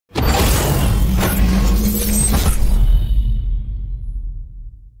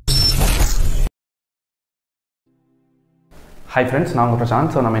Hi friends, நான் உங்க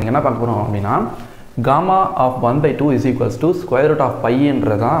பிரசாந்த். நம்ம இன்னைக்கு என்ன பார்க்க போறோம் அப்படினா gamma of 1/2 is equals to square root of pi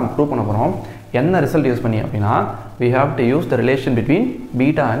என்றதை ப்ரூவ் பண்ண போறோம். என்ன ரிசல்ட் யூஸ் பண்ணி அப்படினா we have to use the relation between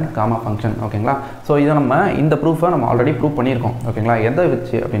beta and gamma function. ஓகேங்களா? சோ இத நம்ம இந்த ப்ரூஃபை நம்ம ஆல்ரெடி ப்ரூவ் பண்ணியிருக்கோம். ஓகேங்களா? எதை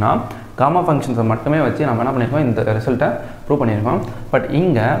வச்சு அப்படினா gamma functions மட்டுமே வச்சு நம்ம என்ன பண்ணிருக்கோம் இந்த ரிசல்ட்டை ப்ரூவ் பண்ணியிருக்கோம். பட்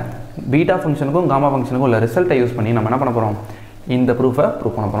இங்க beta ஃபங்க்ஷனுக்கும் gamma ஃபங்க்ஷனுக்கும் உள்ள ரிசல்ட்டை யூஸ் பண்ணி நம்ம என்ன பண்ண போறோம் இந்த ப்ரூஃபை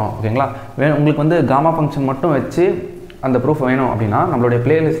ப்ரூவ் பண்ண போறோம். ஓகேங்களா? உங்களுக்கு வந்து gamma ஃபங்க்ஷன் மட்டும் வச்சு அந்த ப்ரூஃப் வேணும் அப்படின்னா நம்மளுடைய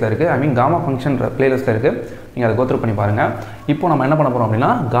பிளேலிஸ்ட்டில் இருக்குது. ஐ மீன் gamma ஃபங்க்ஷன்ற பிளேலிஸ்ட்டில் இருக்குது. நீங்கள் அதை கோத்ரூ பண்ணி பாருங்கள். இப்போ நம்ம என்ன பண்ண போகிறோம் அப்படின்னா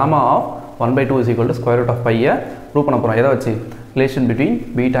gamma of 1/2 is equal to square root of pi prove பண்ண போகிறோம். எதை வச்சு relation between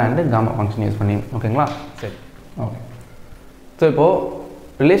beta and gamma function use பண்ணி. ஓகேங்களா? சரி, ஓகே. ஸோ இப்போது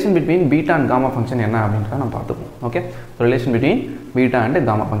relation between beta and gamma function என்ன அப்படின்றத நம்ம பார்த்துப்போம். Okay, so relation between beta and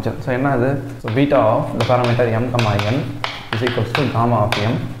gamma function. So என்ன அது? So beta of the parameter m, n is equals to gamma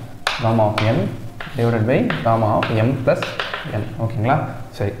of n divided by gamma of m plus n. ஓகேங்களா?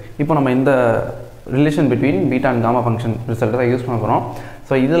 சரி, இப்போ நம்ம இந்த relation between beta and gamma function ரிசல்ட்டை தான் use பண்ண போகிறோம்.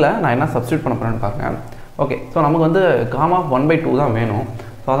 ஸோ இதில் நான் என்ன சப்ஸ்டியூட் பண்ண போகிறேன்னு பாருங்கள். ஓகே, ஸோ நமக்கு வந்து gamma of 1/2 தான் வேணும்.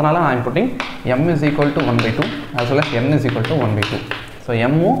 ஸோ அதனால் நான் pudding m is equal to 1/2 as well as n is equal to 1/2. So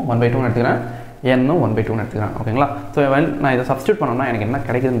m-ம் 1/2 எடுத்துக்கிறேன், n-ம் 1/2 எடுத்துக்கிறேன். ஓகேங்களா? ஸோ நான் இதை சப்ஸ்டியூட் பண்ணோம்னா எனக்கு என்ன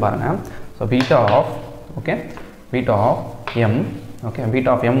கிடைக்குதுன்னு பாருங்கள். So beta of m, okay, beta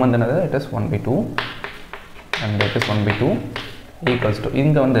of m வந்து என்னது? It is 1/2 and it is 1/2 equals to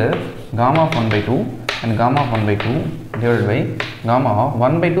இங்க வந்து gamma of 1/2 and gamma of 1/2 divided by gamma of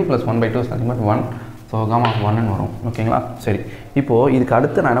 1/2 plus 1/2 is nothing but 1. so gamma of 1 ன்னு வரும். ஓகேங்களா? சரி, இப்போது இதுக்கு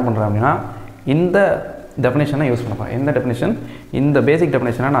அடுத்து நான் என்ன பண்ணுறேன் அப்படின்னா இந்த டெஃபினேஷனை யூஸ் பண்ண போகிறேன். எந்த டெஃபினேஷன்? இந்த பேசிக்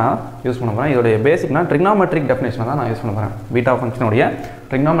டெஃபினேஷனை நான் யூஸ் பண்ண போகிறேன். இதோடைய பேசிக்னா ட்ரிக்னாமெட்ரிக் டெஃபினேஷனை தான் நான் யூஸ் பண்ண போகிறேன். பீட்டா ஃபங்க்ஷனுடைய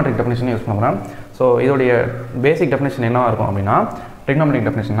ட்ரிக்னாமெட்ரிக் டெஃபினேஷனை யூஸ் பண்ண போகிறேன். ஸோ இதோடைய பேசிக் டெஃபினேஷன் என்னவாக இருக்கும் அப்படின்னா trigonometric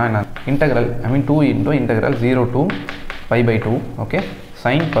definition என்ன? integral, I mean 2 into integral 0 to pi/2, okay,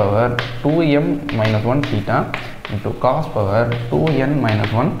 sin power 2m minus 1 theta into cos power 2n minus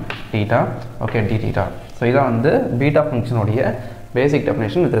 1 theta, okay, d theta. so இதான் வந்து beta function உடைய basic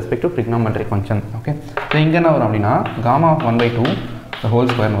definition with respect to trigonometric function. okay, so இங்க என்ன வரும் அப்படின்னா gamma of 1/2 the whole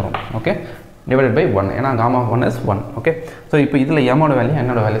square வரும். okay, divided by 1, ஏன்னா gamma of 1 is 1. okay, so இப்போ இதில் m ஓட வேல்யூ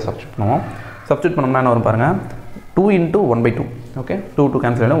n ஓட வேல்யூ சப்ஸ்டியூட் பண்ணுவோம். சப்ஸ்டியூட் பண்ணோம்னா என்ன வரும் பாருங்கள், 2 into 1/2, okay, 2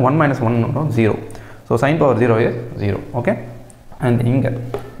 cancel ஆகிடும், 1 minus 1 வரும் 0. so sin power 0 is 0. okay, and இங்கே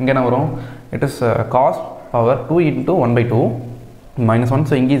என்ன வரும்? it is cos power 2 into 1/2 minus 1,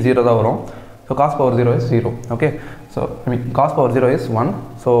 so இங்கே 0 தான் வரும். so cos power 0 is 0. okay, so I mean cos power 0 is 1.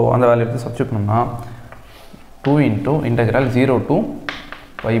 so அந்த வேல்யூ எடுத்து சப்ஸ்டியூட் பண்ணோம்னா 2 into integral 0 to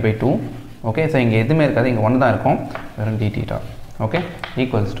pi/2. okay, so இங்கே எதுவுமே இருக்காது, இங்கே 1 தான் இருக்கும், வெறும் d theta. okay,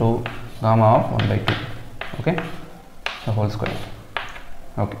 equals to gamma of 1/2. okay, the whole square.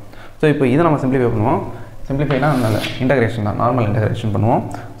 okay, so இப்போ இதை நம்ம சிம்பிளிஃபை பண்ணுவோம். சிம்பிளிஃபைனா நல்ல இன்டகிரேஷன் தான், நார்மல் இன்டகிரேஷன் பண்ணுவோம்.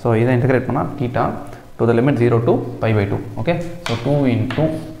 ஸோ இதை இன்டகிரேட் பண்ணால் theta to the limit 0 to pi/2. okay, so 2 into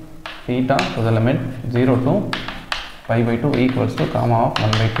theta to the limit 0 to pi/2 equals to gamma of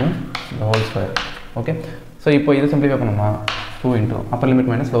 1/2 the whole square. okay, so இப்போ இதை சிம்பிளிஃபை பண்ணுமா 2 into upper limit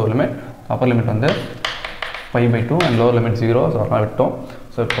minus lower limit. upper limit வந்து pi/2 and lower limit 0, so அதெல்லாம் விட்டோம்.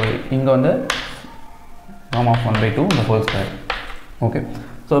 So இப்போ இங்கே வந்து gamma of 1/2 the whole square. okay,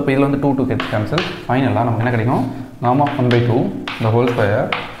 so இப்போ இதில் வந்து 2 gets cancel. ஃபைனலாக நமக்கு என்ன கிடைக்கும்? gamma of 1/2 the whole square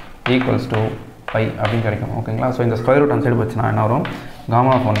equals to pi அப்படின்னு கிடைக்கும். ஓகேங்களா? ஸோ இந்த ஸ்கொயர் ரூட் அந்த சைடு வச்சுனா என்ன வரும்?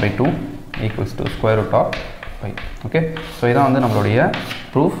 gamma of 1/2 equals to square root of pi. Okay, so இதான் வந்து நம்மளுடைய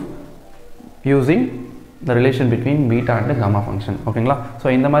proof using the relation between beta and gamma function. ஓகேங்களா? ஸோ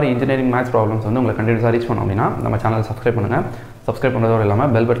இந்த மாதிரி இன்ஜினியரிங் மேத்ஸ் ப்ராப்ளம்ஸ் வந்து உங்களுக்கு கண்டினியூஸாக ரீச் பண்ணோம் அப்படின்னா நம்ம சேனலை சப்ஸ்கிரைப் பண்ணுங்கள். சப்ஸ்கிரைப் பண்ணுறதோடு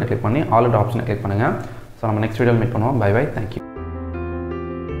இல்லாமல் பெல் பட்டனை கிளிக் பண்ணி ஆல் ஆப்ஷனை கிளிக் பண்ணுங்கள். ஸோ நம்ம நெக்ஸ்ட் வீடியோவில் மீட் பண்ணுவோம். By by, thank you.